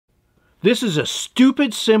This is a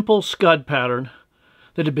stupid simple scud pattern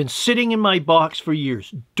that had been sitting in my box for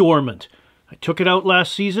years, dormant. I took it out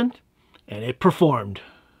last season and it performed.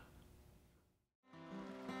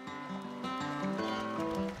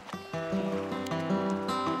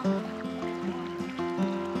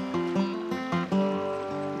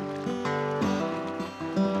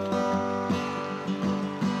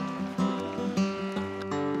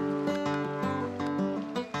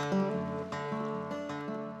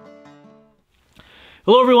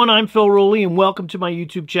 Hello everyone, I'm Phil Rowley and welcome to my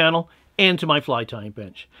YouTube channel and to my fly tying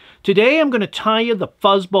bench. Today I'm going to tie you the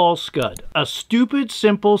Fuzz Ball Scud, a stupid,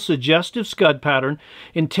 simple, suggestive scud pattern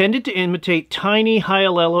intended to imitate tiny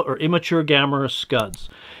Hyallela or immature Gammarus scuds.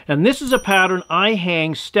 And this is a pattern I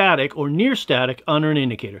hang static or near static under an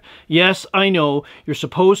indicator. Yes, I know, you're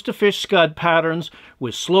supposed to fish scud patterns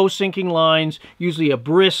with slow sinking lines, usually a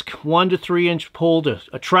brisk 1 to 3 inch pull to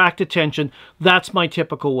attract attention. That's my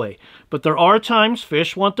typical way. But there are times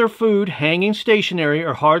fish want their food hanging stationary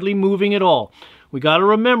or hardly moving at all. We got to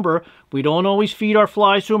remember, we don't always feed our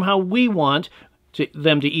flies to them how we want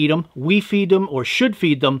them to eat them. We feed them, or should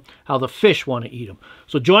feed them, how the fish want to eat them.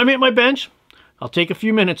 So join me at my bench. I'll take a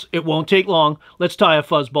few minutes. It won't take long. Let's tie a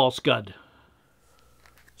Fuzz Ball Scud.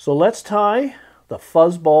 So let's tie the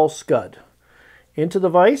Fuzz Ball Scud. Into the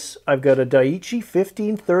vise, I've got a Daiichi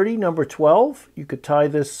 1530 number 12. You could tie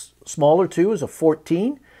this smaller too as a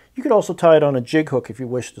 14. You could also tie it on a jig hook if you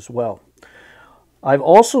wished as well. I've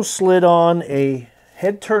also slid on a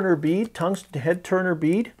head turner bead, tungsten head turner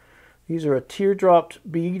bead. These are a teardropped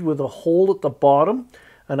bead with a hole at the bottom.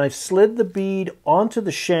 And I've slid the bead onto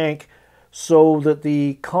the shank so that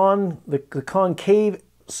the concave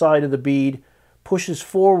side of the bead pushes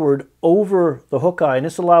forward over the hook eye. And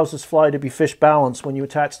this allows this fly to be fish balanced when you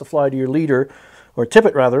attach the fly to your leader, or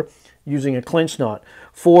tippet rather, using a clinch knot.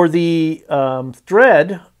 For the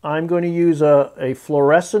thread, I'm going to use a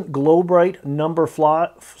fluorescent Glo Brite number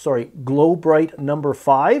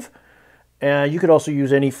 5. You could also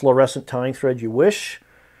use any fluorescent tying thread you wish.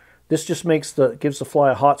 This just gives the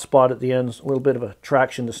fly a hot spot at the end, a little bit of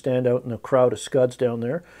attraction to stand out in a crowd of scuds down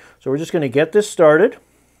there. So we're just going to get this started.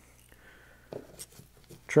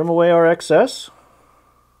 Trim away our excess.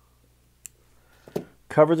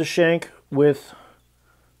 Cover the shank with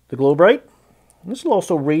the Glo Brite. This will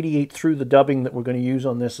also radiate through the dubbing that we're going to use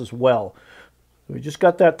on this as well. We just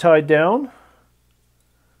got that tied down.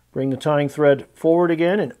 Bring the tying thread forward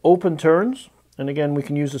again in open turns. And again, we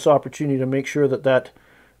can use this opportunity to make sure that that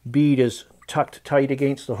bead is tucked tight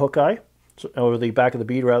against the hook eye, or the back of the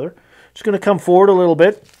bead rather. Just going to come forward a little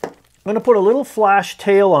bit. I'm going to put a little flash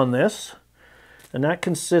tail on this, and that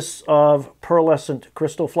consists of pearlescent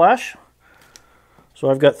crystal flash. So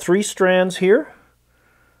I've got 3 strands here.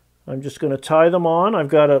 I'm just going to tie them on. I've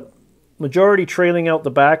got a majority trailing out the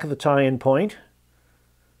back of the tie-in point.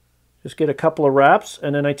 Just get a couple of wraps,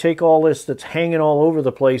 and then I take all this that's hanging all over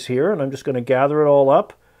the place here, and I'm just going to gather it all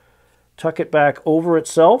up, tuck it back over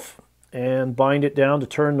itself, and bind it down to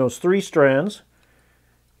turn those 3 strands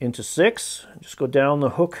into 6. Just go down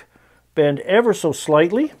the hook bend ever so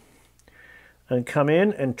slightly, and come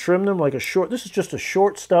in and trim them like a short, this is just a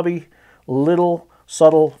short, stubby, little,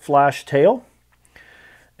 subtle flash tail.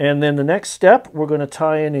 And then the next step, we're going to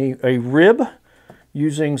tie in a rib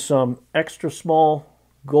using some extra small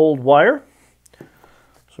gold wire.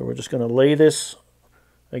 So we're just going to lay this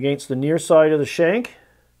against the near side of the shank,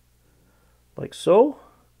 like so,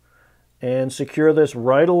 and secure this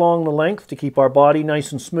right along the length to keep our body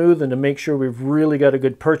nice and smooth and to make sure we've really got a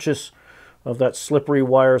good purchase of that slippery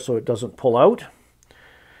wire so it doesn't pull out.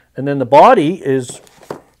 And then the body is,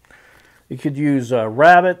 you could use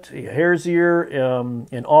rabbit, hare's ear,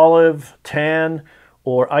 an olive, tan,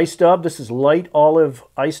 or ice dub. This is light olive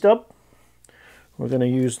ice dub. We're going to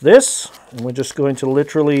use this, and we're just going to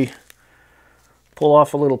literally pull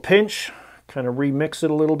off a little pinch, kind of remix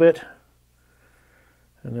it a little bit.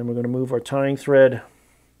 And then we're going to move our tying thread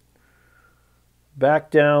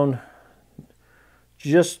back down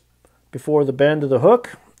just before the bend of the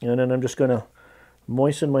hook. And then I'm just going to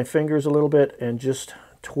moisten my fingers a little bit and just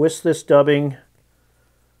twist this dubbing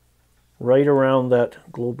right around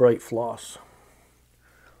that Glo Brite Floss.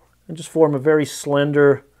 And just form a very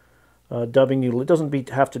slender dubbing needle. It doesn't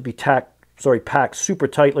have to be packed super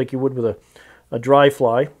tight like you would with a dry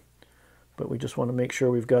fly. But we just want to make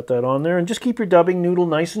sure we've got that on there. And just keep your dubbing noodle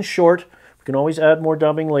nice and short. We can always add more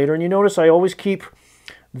dubbing later. And you notice I always keep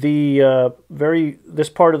the this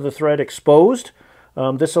part of the thread exposed.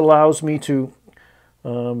 This allows me to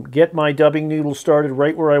get my dubbing noodle started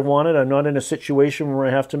right where I want it. I'm not in a situation where I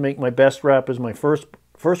have to make my best wrap as my first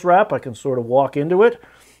wrap. I can sort of walk into it.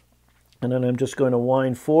 And then I'm just going to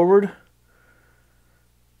wind forward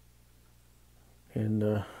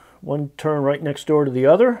And one turn right next door to the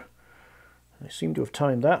other. I seem to have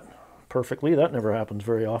timed that perfectly. That never happens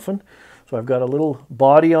very often. So I've got a little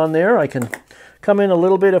body on there. I can come in a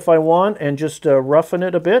little bit if I want and just roughen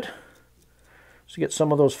it a bit to get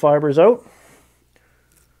some of those fibers out.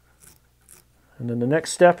 And then the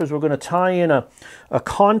next step is we're going to tie in a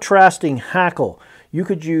contrasting hackle. You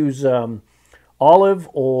could use olive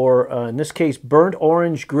or, in this case, burnt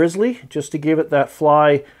orange grizzly, just to give it that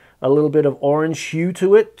fly a little bit of orange hue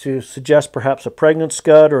to it, to suggest perhaps a pregnant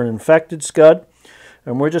scud or an infected scud.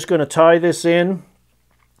 And we're just going to tie this in.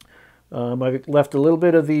 I've left a little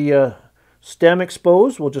bit of the stem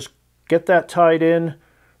exposed. We'll just get that tied in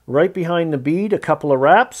right behind the bead, a couple of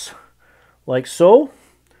wraps, like so.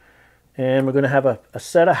 And we're going to have a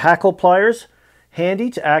set of hackle pliers handy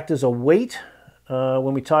to act as a weight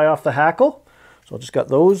when we tie off the hackle. So I just got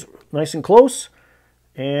those nice and close.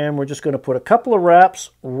 And we're just going to put a couple of wraps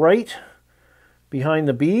right behind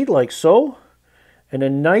the bead, like so. And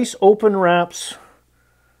then nice open wraps,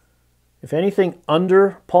 if anything,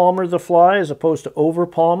 under palmer the fly as opposed to over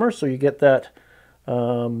palmer, so you get that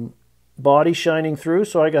body shining through.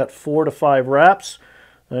 So I got 4 to 5 wraps.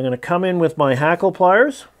 And I'm going to come in with my hackle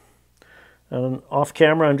pliers. And off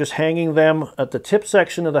camera, I'm just hanging them at the tip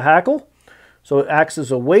section of the hackle, so it acts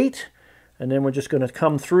as a weight. And then we're just going to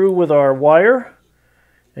come through with our wire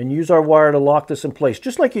and use our wire to lock this in place,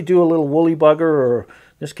 just like you do a little woolly bugger, or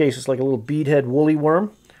in this case it's like a little beadhead woolly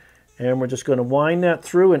worm. And we're just going to wind that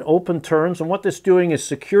through in open turns. And what this is doing is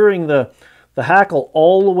securing the hackle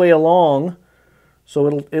all the way along,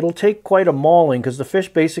 so it'll take quite a mauling, because the fish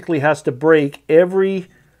basically has to break every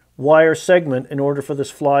wire segment in order for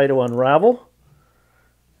this fly to unravel.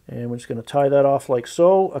 And we're just going to tie that off like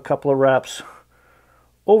so. A couple of wraps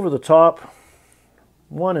over the top,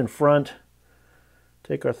 one in front.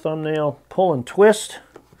 Take our thumbnail, pull and twist.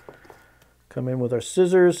 Come in with our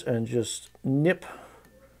scissors and just nip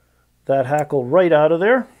that hackle right out of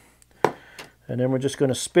there. And then we're just going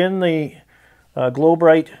to spin the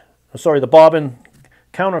the bobbin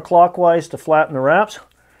counterclockwise to flatten the wraps.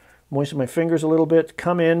 Moisten my fingers a little bit,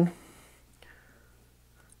 come in,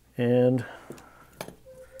 and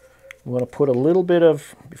I'm going to put a little bit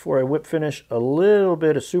of, before I whip finish, a little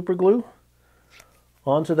bit of super glue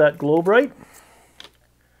onto that Glo Brite.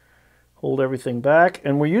 Hold everything back,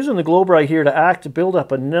 and we're using the Glo Brite here to build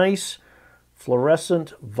up a nice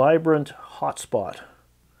fluorescent, vibrant hot spot.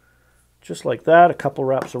 Just like that, a couple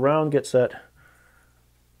wraps around gets that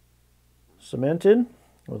cement in,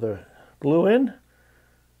 or the glue in.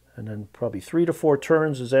 And then probably 3 to 4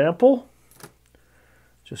 turns is ample.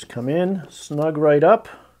 Just come in, snug right up.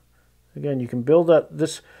 Again, you can build that.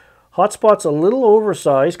 This hot spot's a little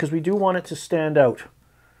oversized because we do want it to stand out.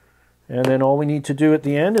 And then all we need to do at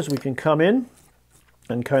the end is we can come in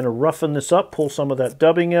and kind of roughen this up, pull some of that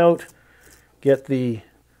dubbing out, get the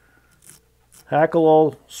hackle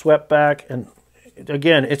all swept back. And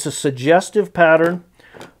again, it's a suggestive pattern.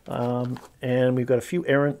 And we've got a few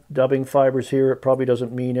errant dubbing fibers here. It probably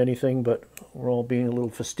doesn't mean anything, but we're all being a little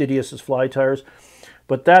fastidious as fly tires.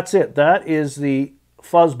 But that's it. That is the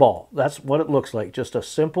fuzz ball. That's what it looks like. Just a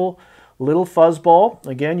simple little fuzz ball.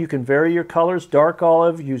 Again, you can vary your colors. Dark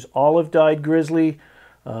olive, use olive dyed grizzly,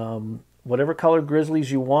 whatever color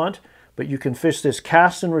grizzlies you want. But you can fish this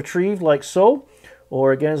cast and retrieve like so.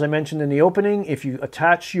 Or again, as I mentioned in the opening, if you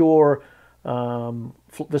attach your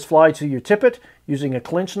this fly to your tippet using a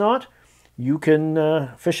clinch knot, you can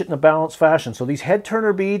fish it in a balanced fashion. So these head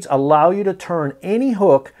turner beads allow you to turn any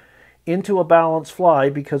hook into a balanced fly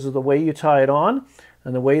because of the way you tie it on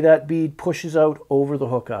and the way that bead pushes out over the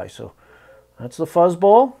hook eye. So that's the fuzz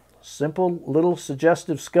ball. Simple little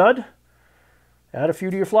suggestive scud. Add a few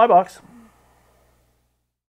to your fly box.